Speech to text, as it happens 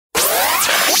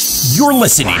You're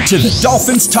listening to the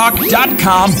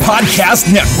DolphinsTalk.com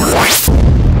podcast network.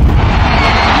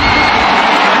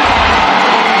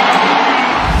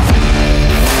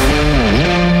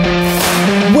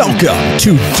 Welcome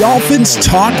to Dolphins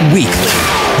Talk Weekly,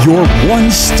 your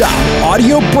one-stop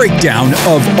audio breakdown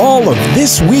of all of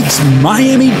this week's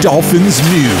Miami Dolphins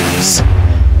news.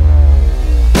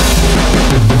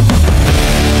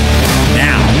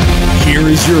 Now, here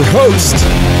is your host,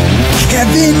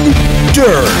 Kevin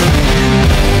Dern.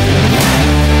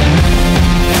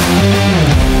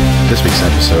 This week's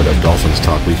episode of Dolphins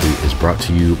Talk Weekly is brought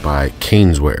to you by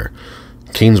Caneswear.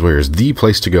 Caneswear is the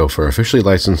place to go for officially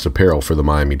licensed apparel for the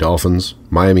Miami Dolphins,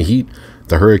 Miami Heat,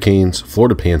 the Hurricanes,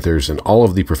 Florida Panthers, and all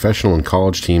of the professional and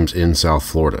college teams in South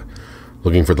Florida.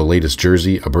 Looking for the latest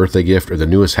jersey, a birthday gift, or the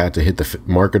newest hat to hit the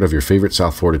market of your favorite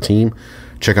South Florida team?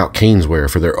 Check out Caneswear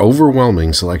for their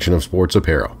overwhelming selection of sports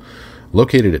apparel.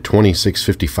 Located at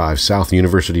 2655 South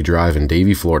University Drive in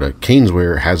Davie, Florida,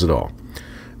 Caneswear has it all.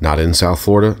 Not in South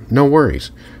Florida? No worries.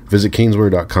 Visit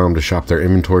Caneswear.com to shop their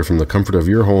inventory from the comfort of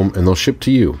your home, and they'll ship to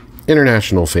you.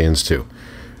 International fans, too.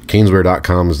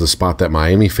 Caneswear.com is the spot that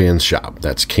Miami fans shop.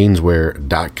 That's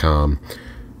Caneswear.com.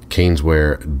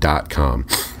 Caneswear.com.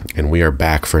 And we are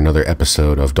back for another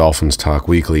episode of Dolphins Talk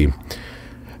Weekly.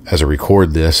 As I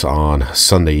record this on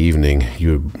Sunday evening,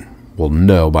 you will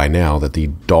know by now that the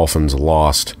Dolphins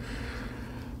lost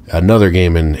another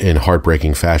game in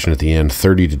heartbreaking fashion at the end,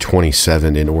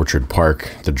 30-27 in Orchard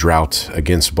Park. The drought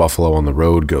against Buffalo on the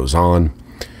road goes on.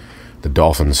 The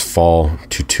Dolphins fall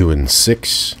to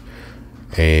 2-6,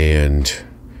 and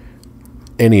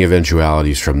any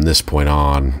eventualities from this point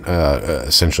on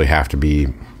essentially have to be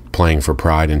playing for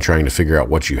pride and trying to figure out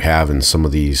what you have in some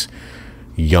of these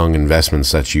young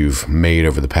investments that you've made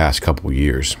over the past couple of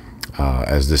years.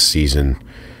 As this season,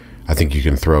 I think you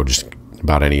can throw just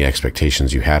about any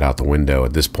expectations you had out the window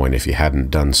at this point if you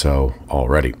hadn't done so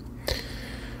already.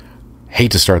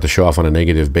 Hate to start the show off on a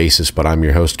negative basis, but I'm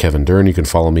your host, Kevin Dern. You can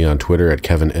follow me on Twitter at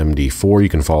KevinMD4. You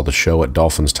can follow the show at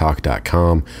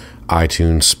DolphinsTalk.com,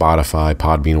 iTunes, Spotify,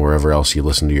 Podbean, wherever else you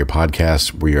listen to your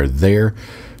podcasts. We are there.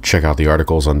 Check out the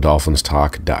articles on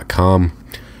DolphinsTalk.com.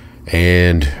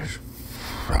 And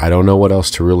I don't know what else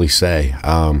to really say.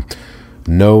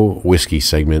 No whiskey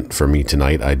segment for me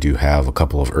tonight. I do have a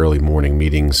couple of early morning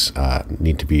meetings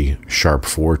need to be sharp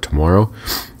for tomorrow.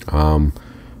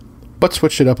 But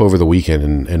switched it up over the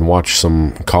weekend and watched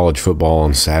some college football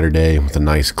on Saturday with a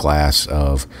nice glass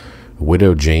of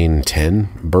Widow Jane 10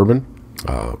 bourbon.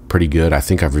 Pretty good. I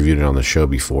think I've reviewed it on the show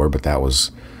before, but that was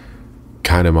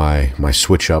kind of my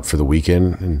switch up for the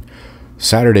weekend. And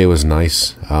Saturday was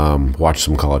nice. Watched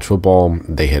some college football.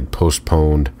 They had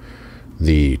postponed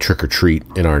the trick-or-treat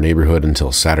in our neighborhood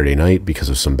until Saturday night because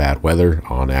of some bad weather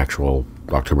on actual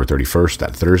October 31st,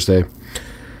 that Thursday.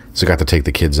 So got to take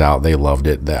the kids out. They loved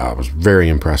it. I was very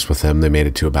impressed with them. They made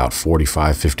it to about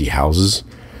 45, 50 houses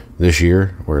this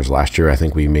year, whereas last year I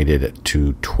think we made it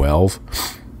to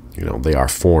 12. You know, they are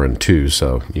 4-2,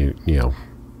 so you know,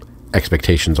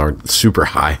 expectations aren't super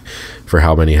high for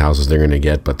how many houses they're going to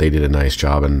get, but they did a nice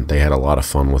job, and they had a lot of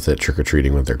fun with it,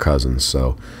 trick-or-treating with their cousins.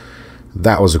 So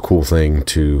that was a cool thing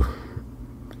to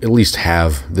at least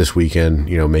have this weekend,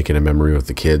 you know, making a memory with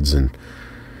the kids. And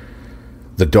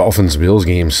the Dolphins-Bills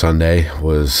game Sunday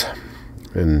was,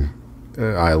 and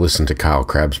I listened to Kyle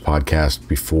Crabb's podcast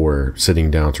before sitting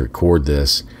down to record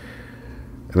this,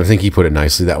 and I think he put it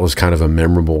nicely. That was kind of a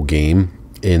memorable game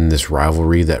in this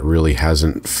rivalry that really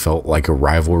hasn't felt like a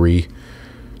rivalry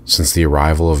since the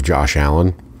arrival of Josh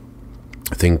Allen.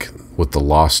 I think with the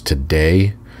loss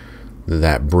today,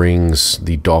 that brings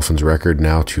the Dolphins' record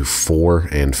now to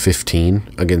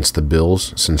 4-15 against the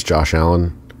Bills since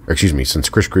since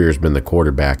Chris Grier has been the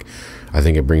quarterback. I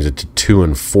think it brings it to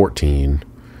 2-14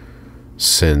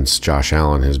 since Josh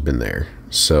Allen has been there.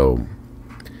 So,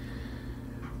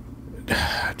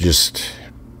 just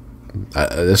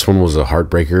this one was a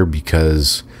heartbreaker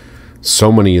because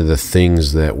so many of the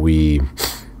things that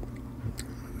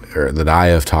that I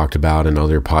have talked about and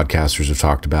other podcasters have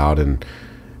talked about, and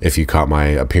if you caught my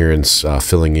appearance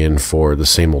filling in for the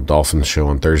Same Old Dolphins show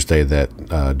on Thursday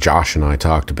that Josh and I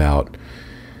talked about,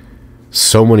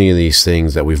 so many of these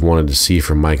things that we've wanted to see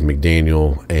from Mike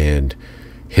McDaniel and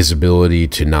his ability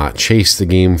to not chase the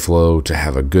game flow, to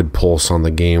have a good pulse on the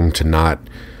game, to not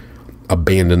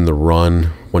abandon the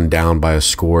run when down by a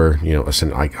score. You know,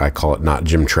 I call it not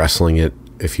Jim Tressling it.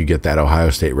 If you get that Ohio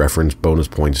State reference, bonus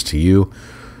points to you.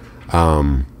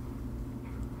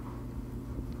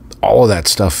 All of that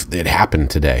stuff, it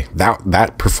happened today.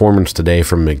 That performance today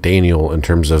from McDaniel in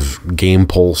terms of game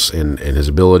pulse and his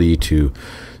ability to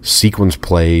sequence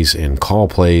plays and call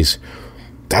plays,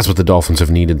 that's what the Dolphins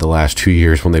have needed the last 2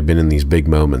 years when they've been in these big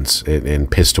moments and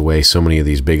pissed away so many of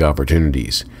these big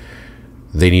opportunities.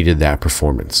 They needed that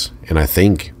performance. And I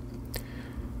think,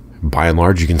 by and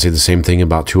large, you can say the same thing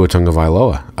about Tua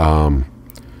Tagovailoa.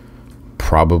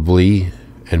 Probably,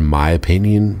 in my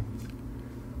opinion,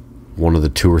 one of the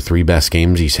 2 or 3 best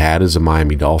games he's had as a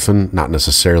Miami Dolphin. Not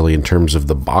necessarily in terms of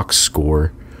the box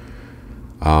score,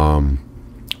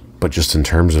 but just in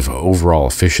terms of overall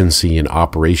efficiency and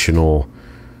operational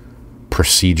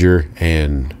procedure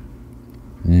and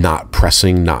not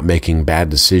pressing, not making bad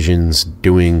decisions,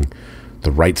 doing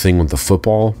the right thing with the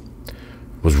football.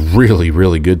 Was really,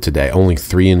 really good today. Only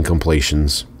 3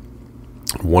 incompletions.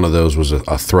 One of those was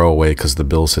a throwaway because the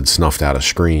Bills had snuffed out a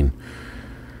screen.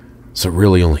 So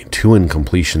really only 2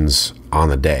 incompletions on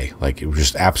the day. Like, it was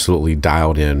just absolutely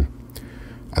dialed in.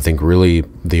 I think really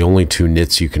the only 2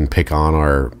 nits you can pick on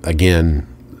are, again,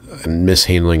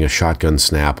 mishandling a shotgun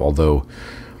snap, although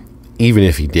even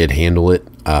if he did handle it,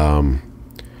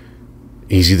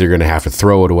 he's either going to have to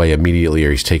throw it away immediately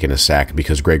or he's taking a sack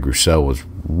because Greg Rousseau was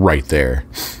right there.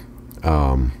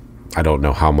 I don't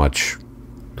know how much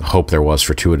hope there was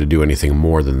for Tua to do anything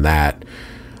more than that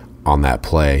on that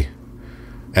play.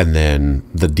 And then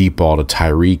the deep ball to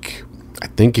Tyreek, I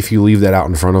think if you leave that out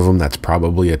in front of him, that's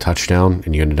probably a touchdown,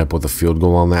 and you ended up with a field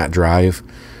goal on that drive.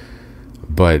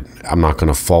 But I'm not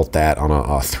going to fault that on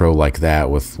a throw like that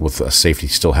with a safety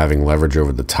still having leverage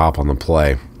over the top on the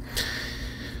play.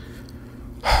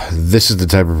 This is the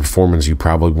type of performance you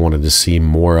probably wanted to see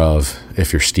more of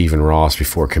if you're Stephen Ross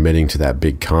before committing to that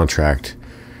big contract.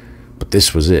 But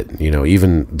this was it. You know,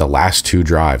 even the last 2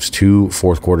 drives, 2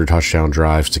 fourth-quarter touchdown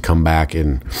drives to come back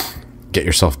and get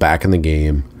yourself back in the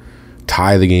game,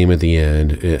 tie the game at the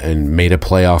end, and made a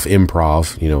playoff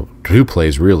improv. You know, 2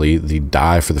 plays really. The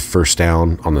dive for the first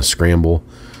down on the scramble,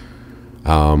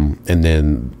 and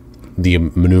then the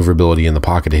maneuverability in the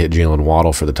pocket to hit Jaylen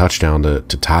Waddle for the touchdown to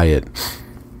tie it.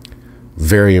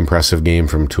 Very impressive game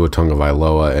from Tua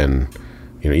Tagovailoa, and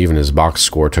you know, even his box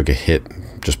score took a hit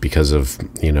just because of,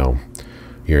 you know,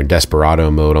 you're in desperado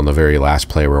mode on the very last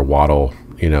play where Waddle,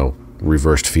 you know,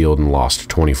 reversed field and lost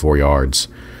 24 yards.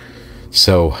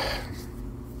 So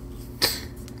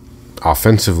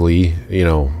offensively, you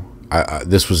know,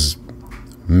 this was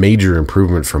major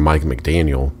improvement from Mike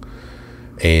McDaniel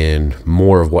and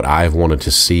more of what I've wanted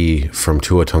to see from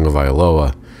Tua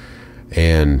Tagovailoa.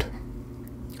 And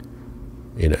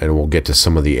we'll get to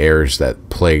some of the errors that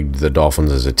plagued the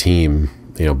Dolphins as a team,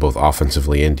 you know, both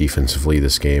offensively and defensively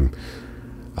this game.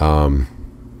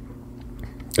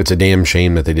 It's a damn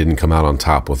shame that they didn't come out on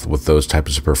top with those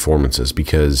types of performances,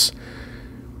 because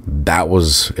that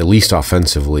was, at least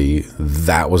offensively,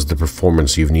 that was the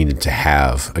performance you've needed to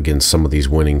have against some of these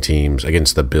winning teams,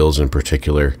 against the Bills in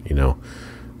particular. You know,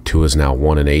 Tua's now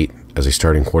 1-8 as a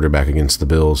starting quarterback against the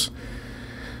Bills.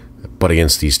 But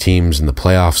against these teams in the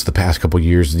playoffs the past couple of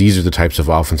years, these are the types of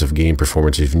offensive game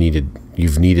performances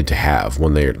you've needed to have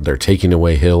when they're taking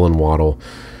away Hill and Waddle,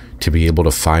 to be able to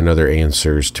find other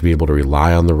answers, to be able to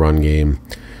rely on the run game.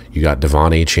 You got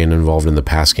Devon Achane involved in the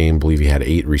pass game. I believe he had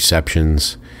 8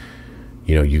 receptions.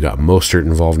 You know, you got Mostert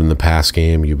involved in the pass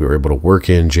game. You were able to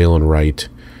work in Jaylen Wright.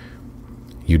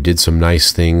 You did some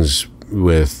nice things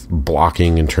with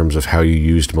blocking in terms of how you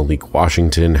used Malik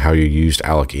Washington, how you used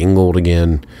Alec Ingold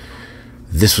again.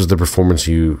 This was the performance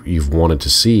you've wanted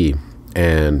to see,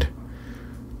 and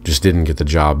just didn't get the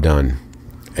job done.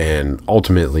 And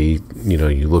ultimately, you know,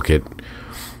 you look at,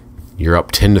 you're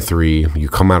up 10-3, you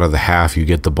come out of the half, you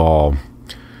get the ball.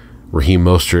 Raheem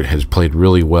Mostert has played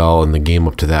really well in the game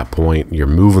up to that point. You're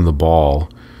moving the ball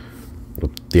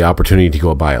with the opportunity to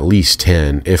go by at least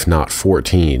 10, if not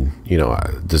 14. You know,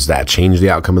 does that change the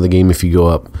outcome of the game if you go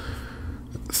up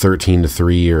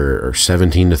 13-3 or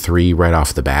 17-3 right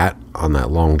off the bat on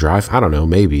that long drive? I don't know,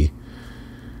 maybe.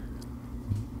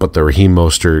 But the Raheem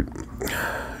Mostert,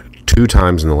 2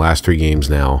 times in the last 3 games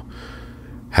now,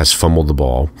 has fumbled the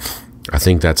ball. I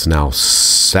think that's now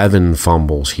 7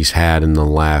 fumbles he's had in the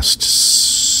last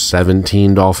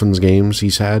 17 Dolphins games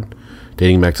he's had,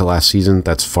 dating back to last season.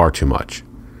 That's far too much.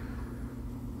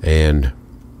 And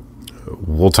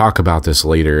we'll talk about this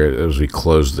later as we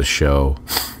close the show.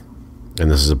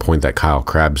 And this is a point that Kyle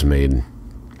Krabs made,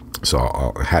 so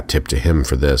I'll hat tip to him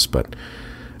for this. But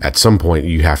at some point,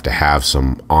 you have to have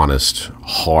some honest,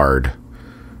 hard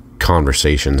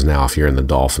conversations now if you're in the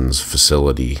Dolphins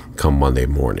facility come Monday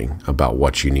morning about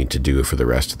what you need to do for the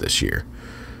rest of this year.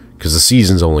 Because the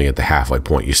season's only at the halfway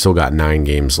point. You still got 9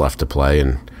 games left to play,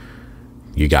 and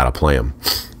you got to play them.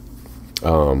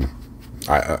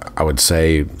 I would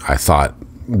say I thought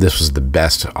this was the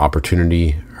best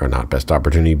opportunity, or not best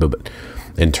opportunity, but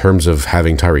in terms of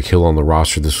having Tyreek Hill on the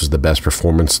roster, this was the best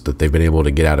performance that they've been able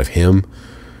to get out of him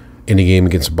in a game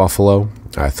against Buffalo.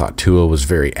 I thought Tua was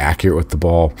very accurate with the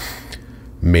ball,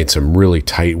 made some really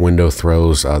tight window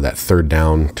throws. That third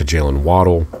down to Jaylen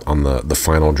Waddle on the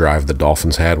final drive the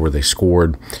Dolphins had where they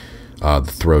scored. The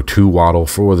throw to Waddle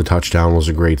for the touchdown was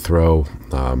a great throw.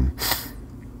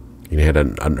 You had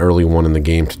an early one in the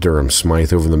game to Durham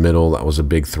Smythe over the middle. That was a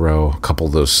big throw. A couple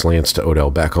of those slants to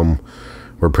Odell Beckham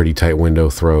were pretty tight window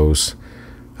throws.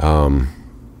 That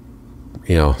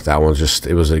one just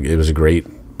it was a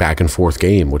great back and forth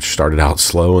game, which started out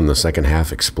slow and the second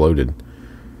half exploded.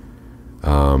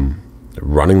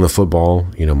 Running the football,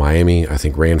 Miami I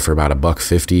think ran for about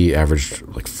 $150, averaged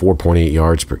like 4.8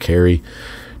 yards per carry.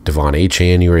 Devon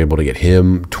Achane, you were able to get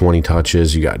him 20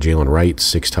 touches. You got Jaylen Wright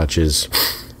 6 touches.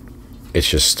 It's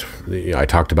just, I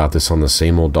talked about this on the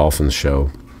Same Old Dolphins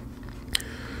show.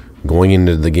 Going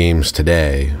into the games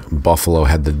today, Buffalo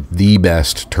had the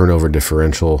best turnover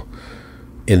differential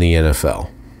in the NFL.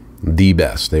 The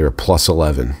best. They were plus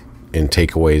 11 in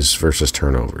takeaways versus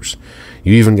turnovers.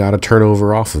 You even got a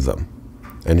turnover off of them.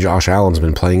 And Josh Allen's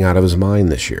been playing out of his mind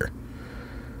this year.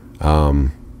 So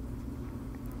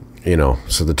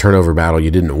the turnover battle,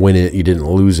 you didn't win it, you didn't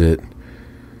lose it.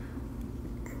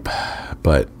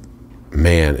 But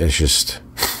man, it's just,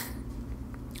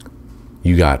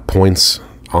 you got points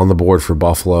on the board for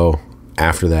Buffalo.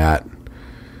 After that,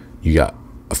 you got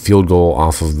a field goal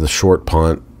off of the short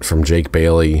punt from Jake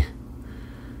Bailey.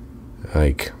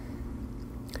 Like,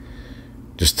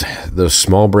 just those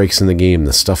small breaks in the game,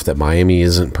 the stuff that Miami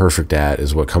isn't perfect at,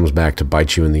 is what comes back to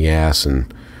bite you in the ass.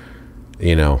 And,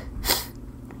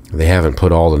 they haven't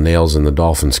put all the nails in the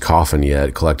Dolphins' coffin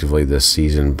yet collectively this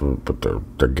season, but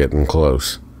they're getting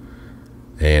close.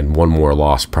 And one more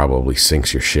loss probably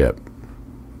sinks your ship.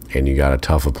 And you got a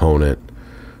tough opponent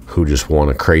who just won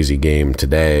a crazy game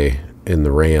today in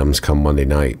the Rams come Monday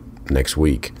night next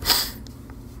week.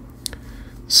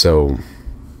 So,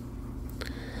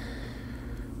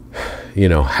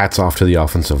 hats off to the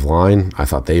offensive line. I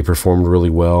thought they performed really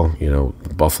well.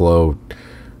 Buffalo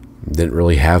didn't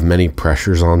really have many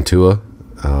pressures on Tua,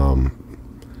 other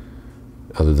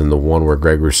than the one where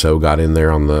Greg Rousseau got in there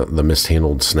on the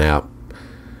mishandled snap.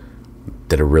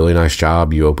 Did a really nice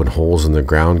job. You open holes in the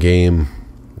ground game.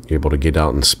 You're able to get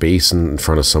out in space in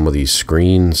front of some of these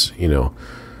screens.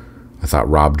 I thought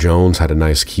Rob Jones had a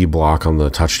nice key block on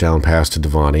the touchdown pass to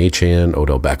Devon Achane.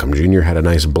 Odell Beckham Jr. had a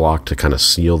nice block to kind of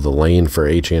seal the lane for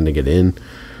Achane to get in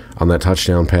on that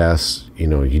touchdown pass.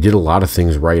 You did a lot of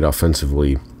things right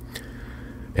offensively.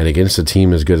 And against a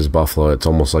team as good as Buffalo, it's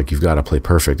almost like you've got to play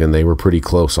perfect, and they were pretty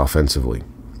close offensively.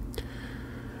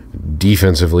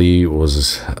 Defensively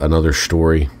was another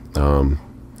story.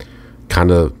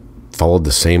 Kind of followed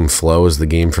the same flow as the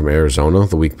game from Arizona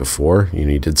the week before.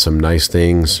 You did some nice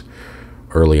things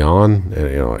early on.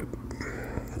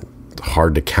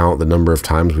 Hard to count the number of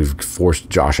times we've forced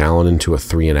Josh Allen into a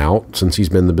 3-and-out since he's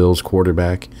been the Bills'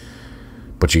 quarterback.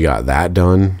 But you got that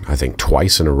done, I think,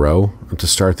 twice in a row to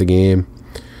start the game.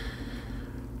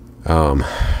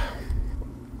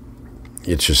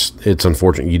 It's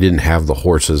unfortunate. You didn't have the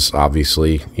horses,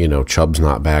 obviously. Chubb's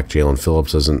not back. Jalen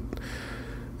Phillips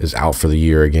is out for the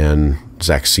year again.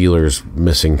 Zach Sealer's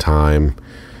missing time.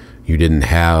 You didn't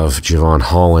have Javon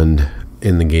Holland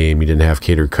in the game. You didn't have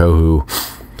Kader Kohu.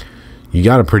 You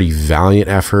got a pretty valiant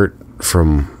effort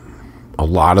from a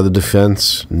lot of the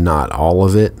defense, not all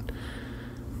of it.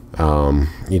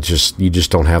 You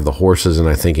just don't have the horses, and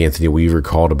I think Anthony Weaver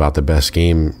called about the best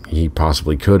game he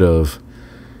possibly could have,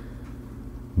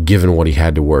 given what he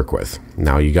had to work with.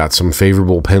 Now, you got some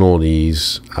favorable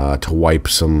penalties to wipe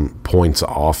some points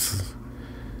off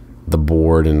the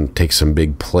board and take some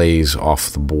big plays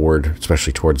off the board,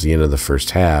 especially towards the end of the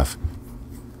first half.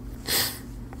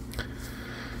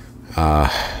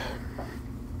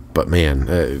 But man,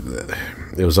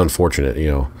 it was unfortunate.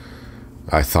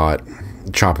 I thought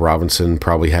Chop Robinson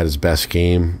probably had his best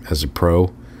game as a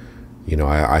pro.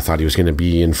 I thought he was going to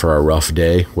be in for a rough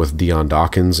day with Deion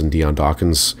Dawkins, and Deion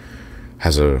Dawkins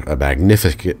has a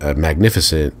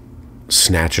magnificent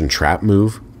snatch and trap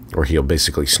move where he'll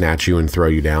basically snatch you and throw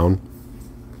you down.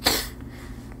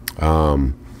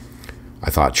 I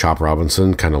thought Chop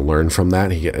Robinson kind of learned from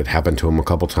that. It happened to him a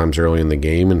couple times early in the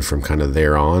game, and from kind of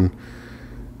there on,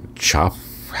 Chop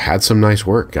had some nice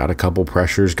work, got a couple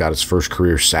pressures, got his first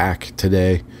career sack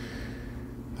today.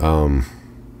 Thought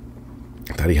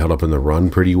he held up in the run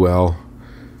pretty well.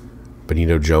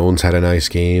 Benito Jones had a nice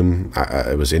game.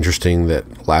 It was interesting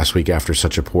that last week, after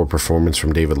such a poor performance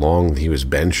from David Long, he was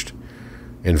benched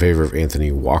in favor of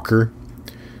Anthony Walker.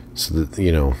 So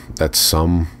that, that's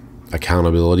some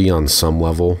accountability on some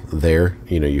level there.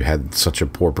 You had such a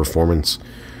poor performance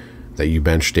that you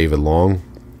benched David Long.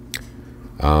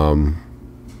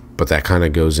 But that kind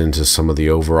of goes into some of the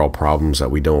overall problems that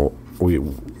we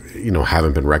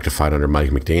haven't been rectified under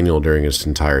Mike McDaniel during his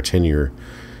entire tenure,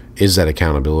 is that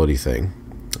accountability thing.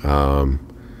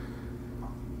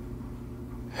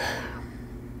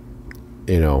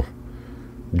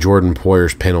 Jordan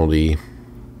Poyer's penalty,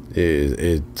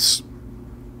 there's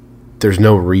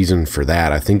no reason for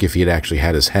that. I think if he had actually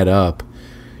had his head up,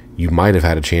 you might have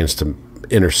had a chance to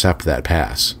intercept that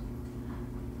pass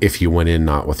if you went in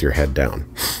not with your head down.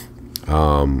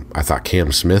 I thought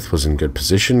Cam Smith was in good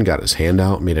position, got his hand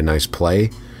out, made a nice play,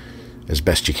 as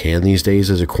best you can these days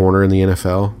as a corner in the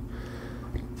NFL.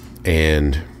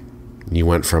 And you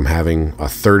went from having a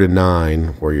 3rd and 9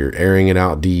 where you're airing it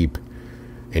out deep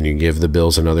and you give the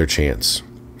Bills another chance.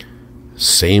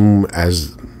 Same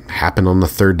as happened on the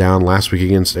 3rd down last week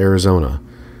against Arizona.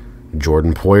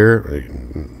 Jordan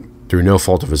Poyer, through no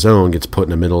fault of his own, gets put in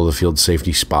the middle of the field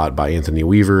safety spot by Anthony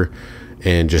Weaver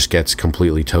and just gets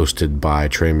completely toasted by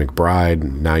Trey McBride.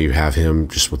 Now you have him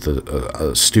just with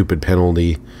a stupid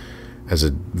penalty. As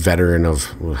a veteran of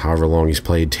however long he's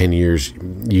played, 10 years,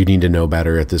 you need to know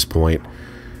better at this point.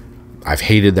 I've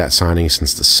hated that signing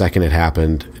since the second it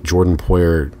happened. Jordan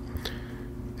Poyer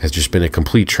has just been a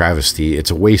complete travesty.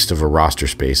 It's a waste of a roster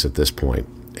space at this point,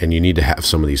 and you need to have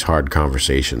some of these hard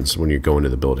conversations when you're going to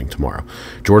the building tomorrow.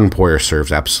 Jordan Poyer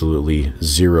serves absolutely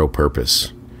zero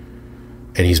purpose,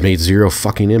 and he's made zero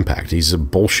fucking impact. He's a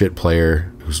bullshit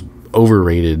player who's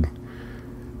overrated,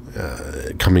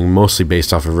 coming mostly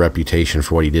based off of reputation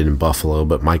for what he did in Buffalo,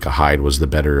 but Micah Hyde was the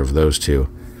better of those two.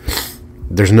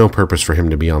 There's no purpose for him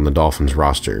to be on the Dolphins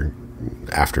roster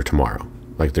after tomorrow.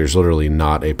 Like, there's literally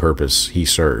not a purpose he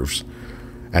serves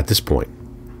at this point.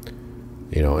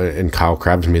 And Kyle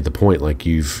Krabs made the point, like,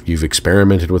 you've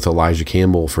experimented with Elijah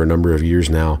Campbell for a number of years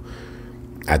now.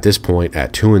 At this point,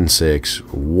 at 2-6,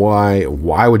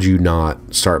 why would you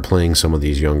not start playing some of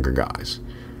these younger guys?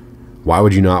 Why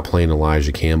would you not play an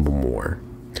Elijah Campbell more?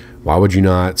 Why would you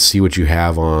not see what you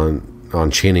have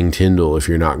on Channing Tindall if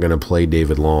you're not going to play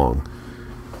David Long?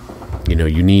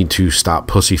 You need to stop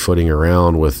pussyfooting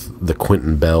around with the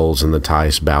Quentin Bells and the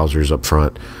Tyus Bowsers up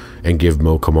front and give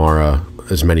Mo Kamara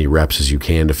as many reps as you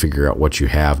can to figure out what you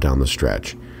have down the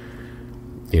stretch.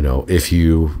 If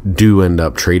you do end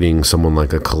up trading someone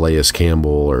like a Calais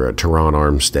Campbell or a Teron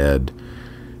Armstead,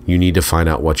 you need to find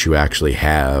out what you actually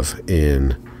have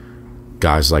in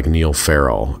guys like Neil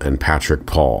Farrell and Patrick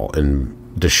Paul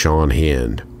and Deshaun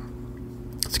Hand.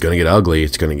 It's going to get ugly.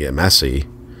 It's going to get messy.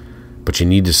 But you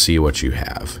need to see what you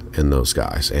have in those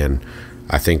guys. And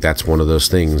I think that's one of those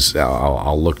things.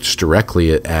 I'll look just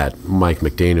directly at Mike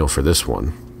McDaniel for this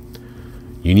one.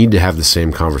 You need to have the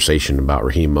same conversation about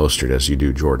Raheem Mostert as you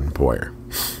do Jordan Poyer.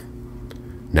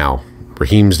 Now,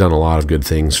 Raheem's done a lot of good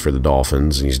things for the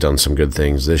Dolphins, and he's done some good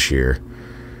things this year.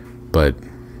 But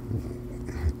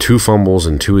 2 fumbles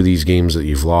in 2 of these games that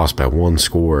you've lost by 1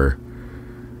 score,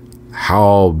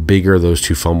 how big are those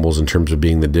 2 fumbles in terms of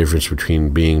being the difference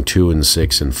between being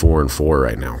 2-6 and 4-4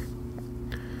 right now?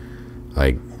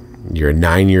 Like, you're a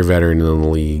 9-year veteran in the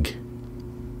league.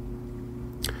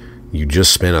 You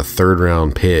just spent a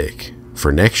 3rd-round pick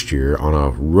for next year on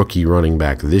a rookie running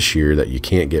back this year that you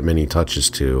can't get many touches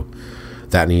to.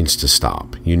 That needs to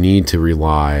stop. You need to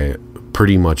rely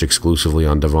pretty much exclusively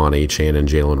on Devon Achane and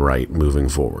Jaylen Wright moving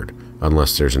forward,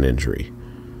 unless there's an injury.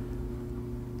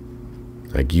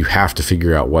 Like, you have to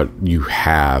figure out what you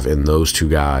have in those 2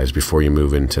 guys before you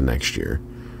move into next year.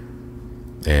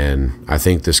 And I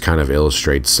think this kind of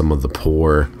illustrates some of the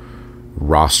poor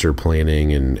roster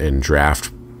planning and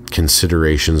draft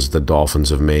considerations the Dolphins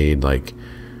have made. Like,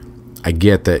 I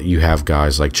get that you have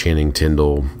guys like Channing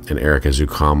Tindall and Eric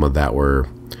Ezukama that were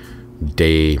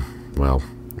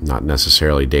not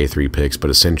necessarily day 3 picks, but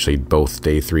essentially both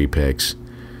day 3 picks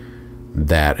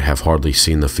that have hardly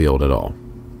seen the field at all.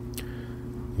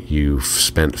 You've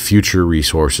spent future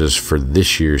resources for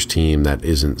this year's team that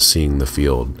isn't seeing the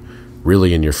field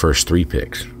really in your first 3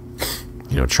 picks.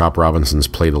 Chop Robinson's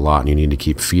played a lot and you need to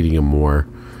keep feeding him more,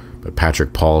 but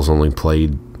Patrick Paul's only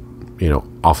played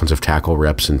offensive tackle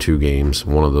reps in 2 games.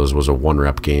 One of those was a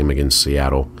 1-rep game against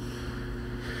Seattle.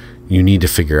 You need to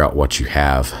figure out what you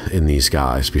have in these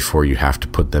guys before you have to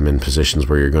put them in positions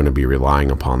where you're going to be relying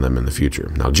upon them in the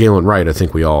future. Now, Jaylen Wright, I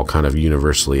think we all kind of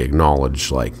universally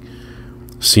acknowledge,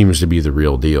 seems to be the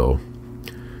real deal.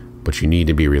 But you need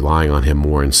to be relying on him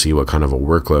more and see what kind of a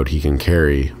workload he can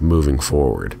carry moving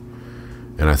forward.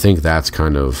 And I think that's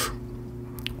kind of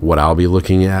what I'll be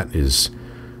looking at is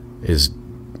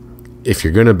if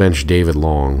you're going to bench David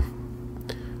Long,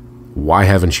 why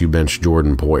haven't you benched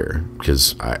Jordan Poyer?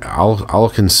 Because I'll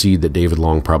concede that David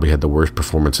Long probably had the worst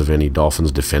performance of any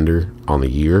Dolphins defender on the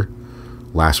year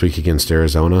last week against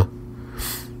Arizona.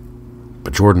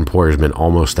 But Jordan Poyer's been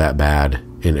almost that bad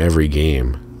in every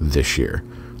game this year.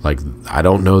 Like, I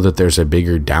don't know that there's a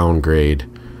bigger downgrade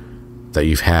that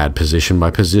you've had position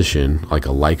by position, like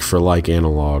a like-for-like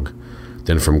analog,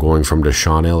 than from going from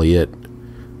Deshaun Elliott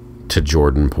to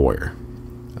Jordan Poyer.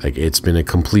 Like, it's been a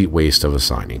complete waste of a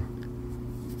signing.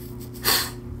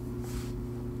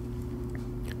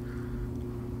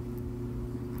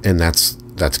 And that's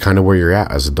kind of where you're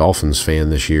at as a Dolphins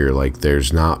fan this year. Like,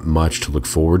 there's not much to look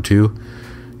forward to.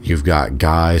 You've got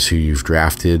guys who you've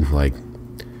drafted, like,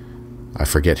 I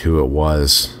forget who it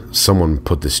was. Someone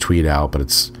put this tweet out, but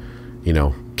it's,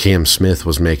 Cam Smith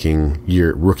was making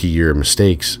rookie year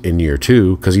mistakes in year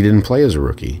 2 because he didn't play as a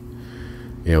rookie.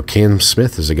 Cam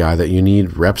Smith is a guy that you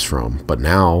need reps from. But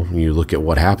now you look at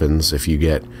what happens if you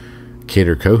get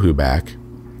Kader Kohou back.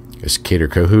 Is Kader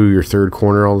Kohou your third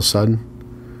corner all of a sudden?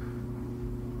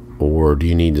 Or do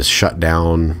you need to shut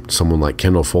down someone like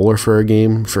Kendall Fuller for a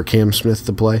game for Cam Smith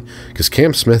to play? Because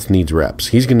Cam Smith needs reps.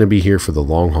 He's going to be here for the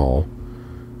long haul,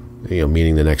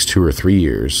 meaning the next 2 or 3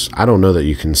 years. I don't know that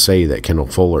you can say that Kendall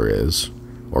Fuller is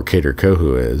or Kader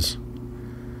Kohou is.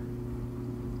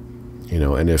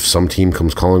 And if some team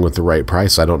comes calling with the right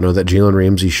price, I don't know that Jalen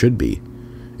Ramsey should be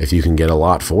if you can get a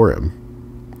lot for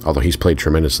him. Although he's played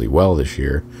tremendously well this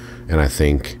year, and I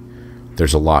think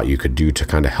there's a lot you could do to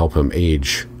kind of help him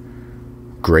age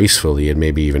gracefully and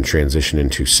maybe even transition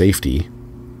into safety.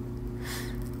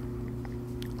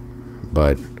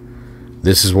 But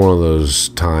this is one of those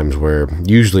times where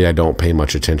usually I don't pay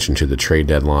much attention to the trade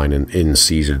deadline and in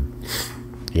season.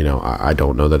 I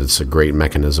don't know that it's a great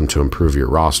mechanism to improve your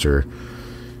roster.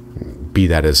 Be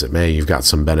that as it may, you've got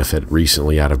some benefit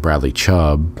recently out of Bradley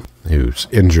Chubb, who's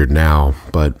injured now.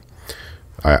 But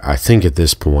I think at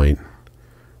this point,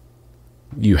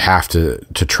 you have to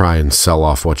try and sell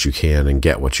off what you can and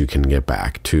get what you can get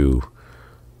back to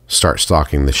start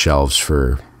stocking the shelves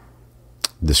for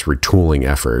this retooling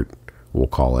effort, we'll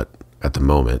call it, at the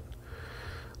moment,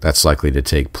 that's likely to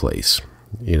take place.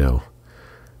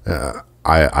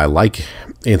 I like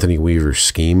Anthony Weaver's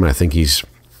scheme. I think he's,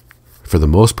 for the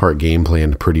most part, game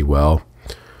planned pretty well.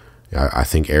 I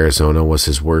think Arizona was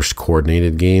his worst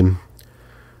coordinated game.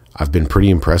 I've been pretty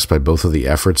impressed by both of the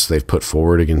efforts they've put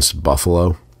forward against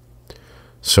Buffalo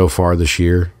so far this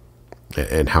year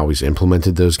and how he's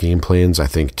implemented those game plans. I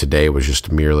think today was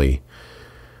just merely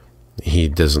he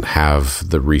doesn't have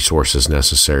the resources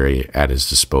necessary at his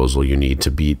disposal you need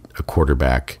to beat a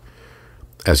quarterback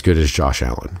as good as Josh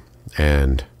Allen.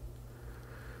 And,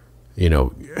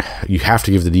 you have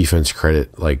to give the defense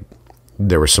credit. Like,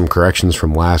 there were some corrections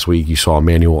from last week. You saw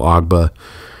Emmanuel Ogbah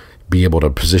be able to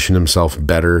position himself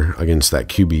better against that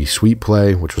QB sweep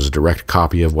play, which was a direct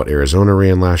copy of what Arizona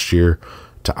ran last year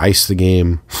to ice the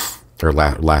game, or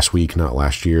last week, not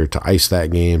last year, to ice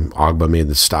that game. Ogbah made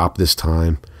the stop this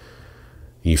time.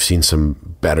 You've seen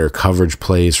some better coverage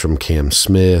plays from Cam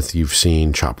Smith. You've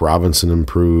seen Chop Robinson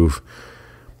improve.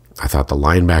 I thought the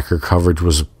linebacker coverage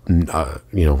was, a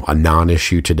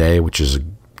non-issue today, which is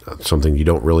something you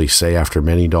don't really say after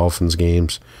many Dolphins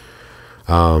games.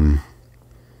 From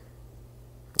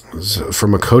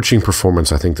a coaching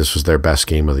performance, I think this was their best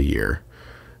game of the year.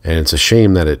 And it's a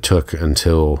shame that it took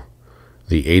until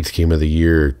the 8th game of the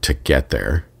year to get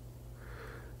there.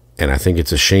 And I think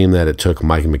it's a shame that it took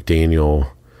Mike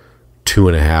McDaniel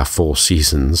 2.5 full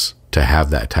seasons to have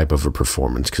that type of a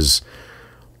performance, because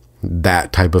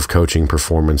that type of coaching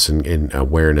performance and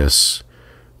awareness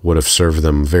would have served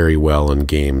them very well in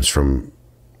games from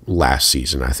last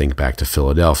season. I think back to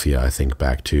Philadelphia. I think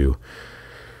back to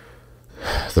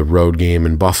the road game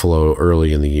in Buffalo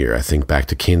early in the year. I think back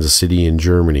to Kansas City and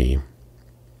Germany.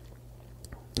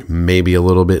 Maybe a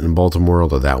little bit in Baltimore,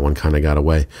 although that one kind of got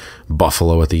away.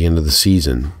 Buffalo at the end of the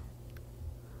season.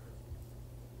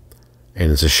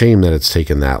 And it's a shame that it's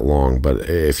taken that long, but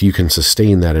if you can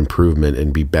sustain that improvement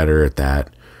and be better at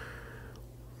that,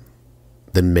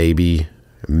 then maybe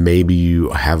you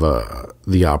have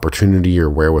the opportunity or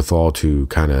wherewithal to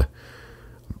kind of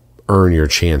earn your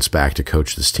chance back to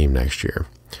coach this team next year.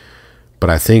 But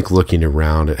I think looking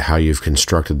around at how you've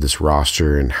constructed this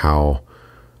roster and how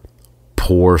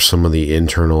poor some of the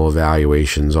internal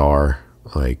evaluations are,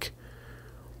 like,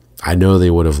 I know they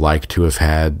would have liked to have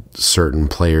had certain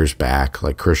players back,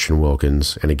 like Christian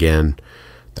Wilkins, and again,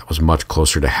 that was much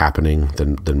closer to happening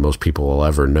than most people will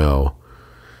ever know.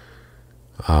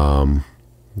 But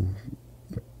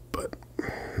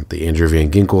the Andrew Van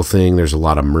Ginkel thing, there's a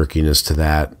lot of murkiness to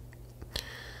that.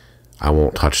 I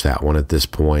won't touch that one at this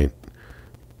point.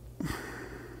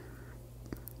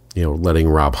 letting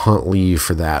Rob Hunt leave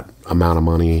for that amount of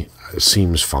money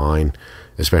seems fine,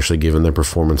 especially given the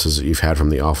performances that you've had from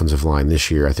the offensive line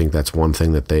this year. I think that's one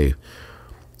thing that they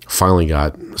finally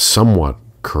got somewhat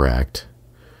correct.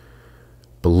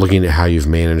 But looking at how you've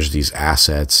managed these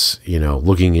assets,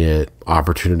 looking at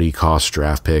opportunity cost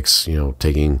draft picks,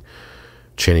 taking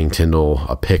Channing Tindall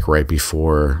a pick right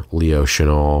before Leo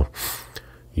Chenal.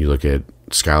 You look at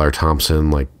Skylar Thompson,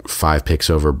 like 5 picks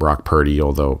over Brock Purdy,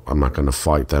 although I'm not going to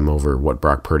fight them over what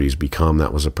Brock Purdy's become.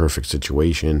 That was a perfect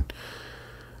situation.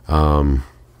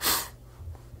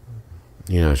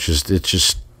 It's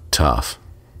just tough.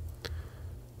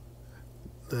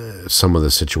 Some of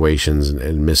the situations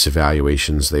and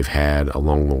misevaluations they've had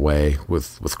along the way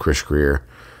with Chris Grier.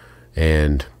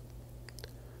 And,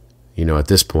 at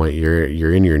this point,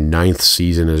 you're in your 9th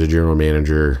season as a general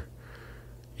manager.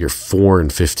 You're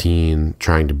 4-15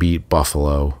 trying to beat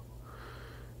Buffalo.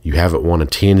 You haven't won a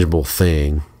tangible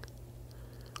thing.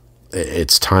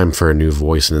 It's time for a new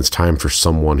voice, and it's time for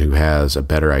someone who has a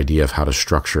better idea of how to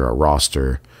structure a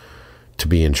roster to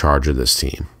be in charge of this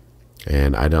team.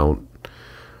 And I don't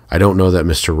know that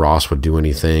Mr. Ross would do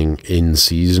anything in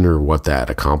season or what that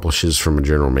accomplishes from a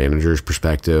general manager's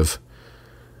perspective.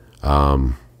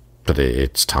 But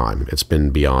it's time. It's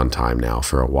been beyond time now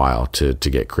for a while to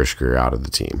get Chris Grier out of the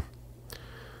team.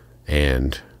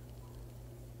 And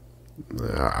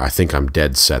I think I'm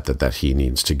dead set that he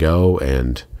needs to go,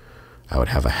 and I would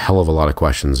have a hell of a lot of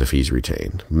questions if he's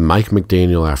retained. Mike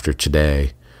McDaniel, after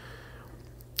today,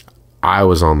 I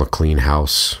was on the clean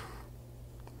house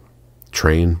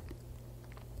train.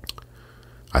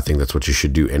 I think that's what you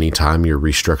should do anytime you're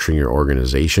restructuring your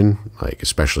organization, like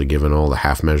especially given all the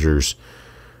half measures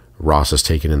Ross has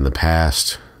taken in the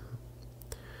past.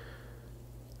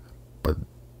 But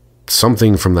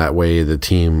something from that way the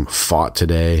team fought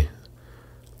today,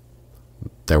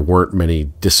 there weren't many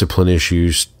discipline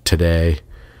issues today.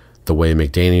 The way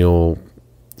McDaniel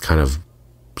kind of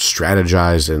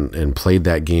strategized and played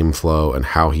that game flow, and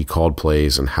how he called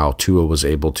plays, and how Tua was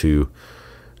able to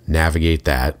navigate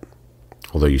that.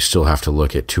 Although you still have to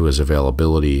look at Tua's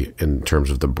availability in terms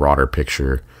of the broader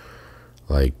picture.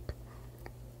 Like,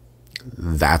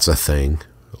 that's a thing,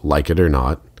 like it or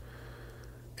not.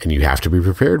 And you have to be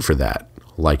prepared for that,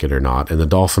 like it or not. And the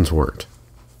Dolphins weren't.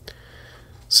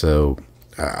 So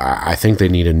I think they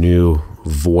need a new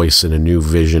voice and a new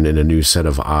vision and a new set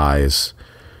of eyes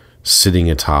sitting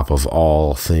atop of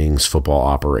all things football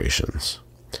operations.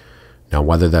 Now,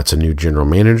 whether that's a new general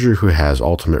manager who has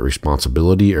ultimate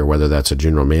responsibility, or whether that's a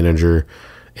general manager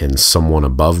and someone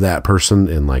above that person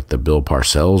in like the Bill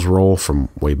Parcells role from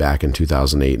way back in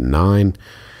 2008 and 9,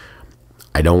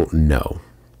 I don't know.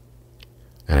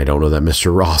 And I don't know that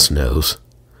Mr. Ross knows.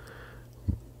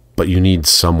 But you need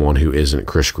someone who isn't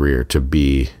Chris Grier to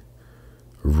be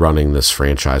running this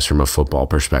franchise from a football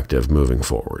perspective moving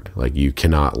forward. Like, you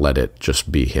cannot let it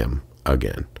just be him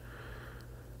again.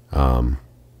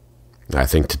 I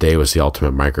think today was the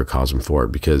ultimate microcosm for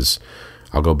it, because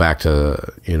I'll go back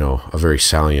to, a very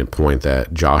salient point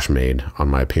that Josh made on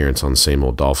my appearance on Same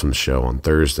Old Dolphins show on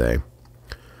Thursday.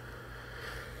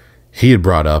 He had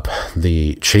brought up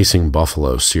the Chasing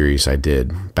Buffalo series I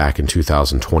did back in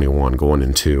 2021, going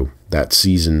into that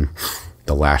season,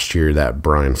 the last year that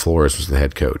Brian Flores was the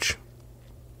head coach.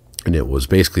 And it was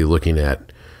basically looking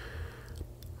at,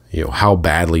 how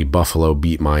badly Buffalo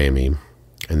beat Miami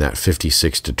in that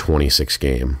 56-26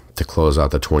 game to close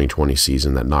out the 2020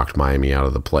 season that knocked Miami out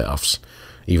of the playoffs,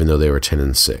 even though they were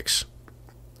 10-6.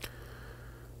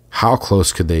 How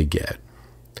close could they get?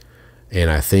 And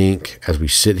I think as we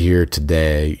sit here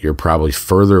today, you're probably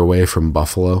further away from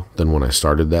Buffalo than when I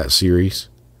started that series.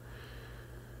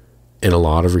 In a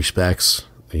lot of respects,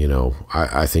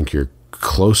 I think you're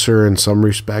closer in some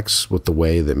respects with the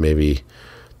way that maybe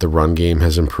the run game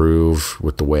has improved,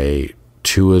 with the way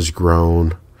Tua's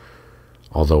grown.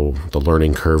 Although the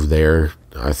learning curve there,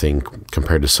 I think,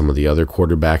 compared to some of the other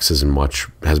quarterbacks,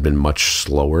 has been much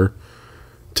slower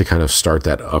to kind of start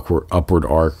that upward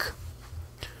arc.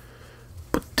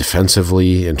 But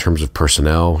defensively, in terms of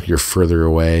personnel, you're further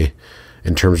away.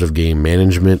 In terms of game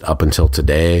management, up until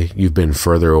today, you've been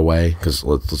further away. Because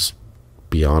let's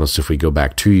be honest, if we go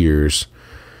back 2 years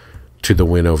to the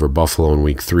win over Buffalo in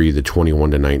Week 3, the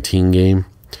 21-19 game,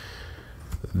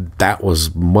 that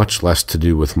was much less to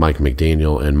do with Mike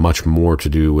McDaniel and much more to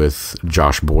do with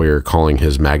Josh Poyer calling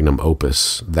his magnum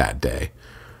opus that day.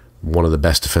 One of the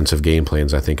best defensive game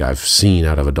plans I think I've seen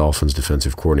out of a Dolphins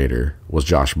defensive coordinator was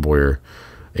Josh Poyer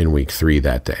in Week 3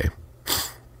 that day.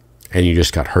 And you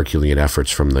just got Herculean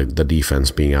efforts from the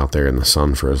defense being out there in the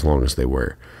sun for as long as they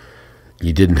were.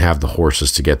 You didn't have the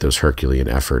horses to get those Herculean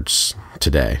efforts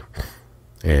today.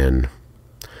 And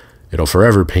it'll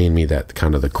forever pain me that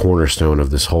kind of the cornerstone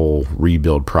of this whole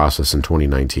rebuild process in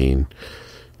 2019,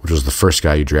 which was the first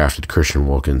guy you drafted, Christian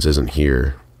Wilkins, isn't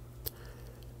here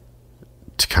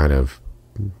to kind of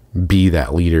be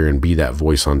that leader and be that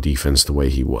voice on defense the way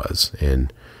he was.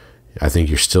 And I think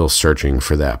you're still searching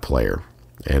for that player.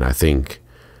 And I think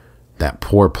that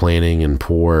poor planning and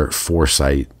poor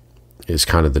foresight is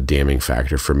kind of the damning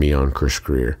factor for me on Chris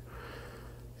Grier.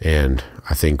 And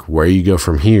I think where you go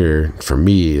from here, for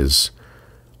me, is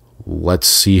let's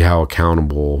see how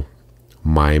accountable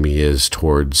Miami is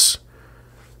towards,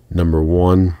 number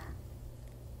one,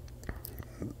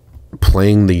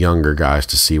 playing the younger guys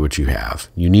to see what you have.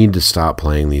 You need to stop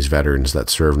playing these veterans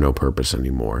that serve no purpose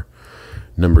anymore.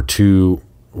 Number two,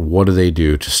 what do they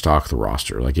do to stock the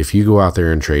roster? Like, if you go out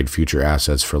there and trade future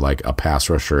assets for like a pass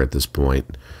rusher at this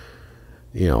point,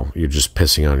 you're just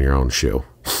pissing on your own shoe.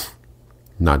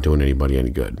 Not doing anybody any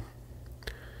good.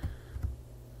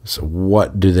 So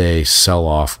what do they sell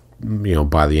off,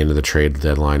 by the end of the trade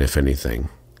deadline, if anything?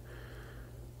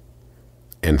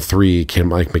 And three, can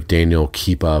Mike McDaniel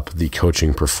keep up the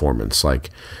coaching performance?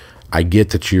 Like, I get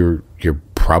that you're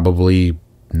probably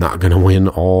not going to win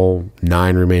all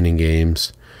 9 remaining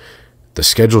games. The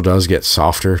schedule does get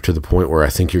softer to the point where I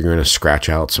think you're going to scratch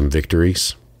out some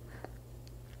victories.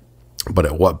 But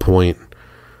at what point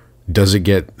does it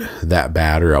get that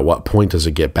bad, or at what point does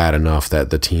it get bad enough that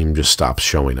the team just stops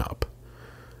showing up?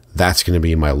 That's going to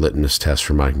be my litmus test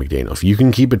for Mike McDaniel. If you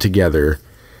can keep it together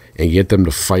and get them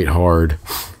to fight hard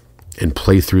and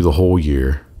play through the whole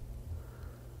year,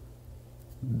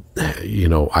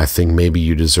 I think maybe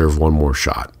you deserve one more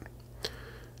shot.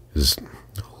 Just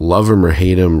love him or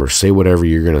hate him or say whatever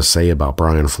you're going to say about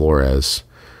Brian Flores,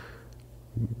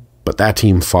 but that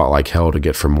team fought like hell to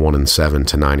get from 1-7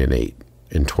 to 9-8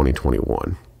 in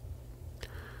 2021.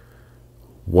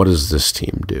 What does this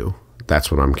team do? That's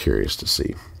what I'm curious to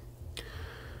see.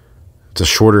 It's a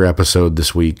shorter episode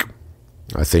this week.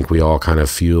 I think we all kind of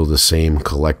feel the same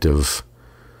collective,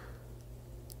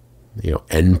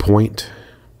 end point.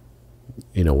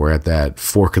 We're at that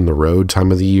fork in the road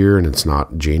time of the year, and it's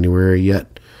not January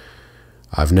yet.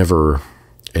 I've never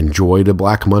enjoyed a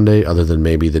Black Monday other than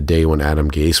maybe the day when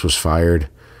Adam Gase was fired.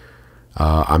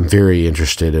 I'm very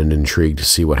interested and intrigued to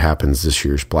see what happens this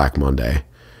year's Black Monday.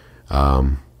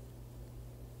 So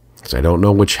I don't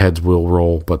know which heads will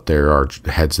roll, but there are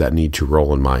heads that need to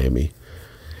roll in Miami.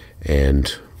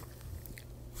 And,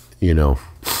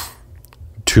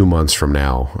 2 months from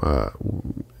now,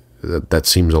 that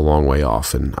seems a long way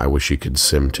off, and I wish you could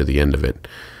sim to the end of it.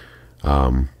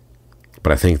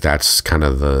 But I think that's kind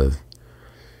of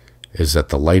is that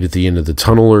the light at the end of the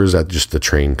tunnel, or is that just the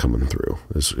train coming through?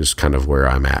 Is kind of where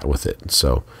I'm at with it.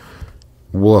 So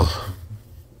we'll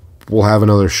have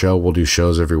another show. We'll do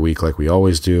shows every week like we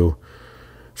always do,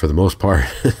 for the most part.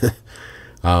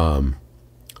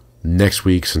 Next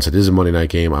week, since it is a Monday night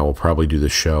game, I will probably do the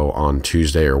show on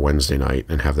Tuesday or Wednesday night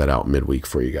and have that out midweek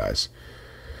for you guys.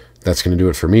 That's going to do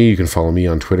it for me. You can follow me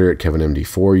on Twitter at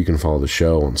KevinMD4. You can follow the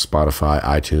show on Spotify,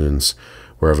 iTunes,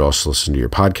 wherever else you listen to your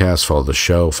podcast. Follow the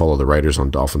show. Follow the writers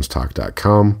on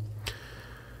DolphinsTalk.com.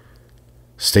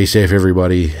 Stay safe,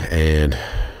 everybody, and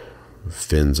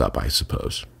fins up, I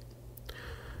suppose.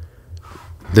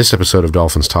 This episode of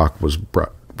Dolphins Talk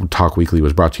Weekly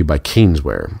was brought to you by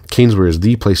Caneswear. Caneswear is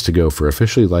the place to go for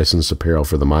officially licensed apparel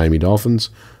for the Miami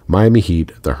Dolphins, Miami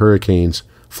Heat, the Hurricanes,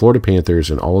 Florida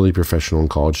Panthers, and all the professional and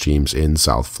college teams in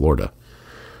South Florida.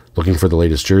 Looking for the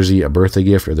latest jersey, a birthday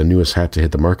gift, or the newest hat to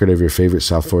hit the market of your favorite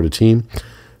South Florida team?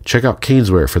 Check out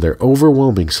Caneswear for their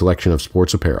overwhelming selection of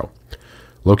sports apparel.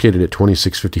 Located at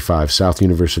 2655 South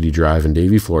University Drive in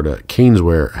Davie, Florida,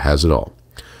 Caneswear has it all.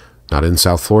 Not in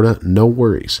South Florida? No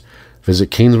worries.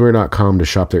 Visit Caneswear.com to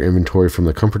shop their inventory from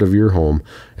the comfort of your home,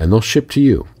 and they'll ship to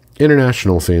you.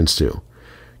 International fans too.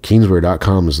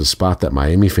 Caneswear.com is the spot that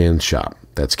Miami fans shop.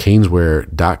 That's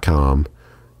Caneswear.com,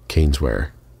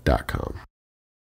 Caneswear.com.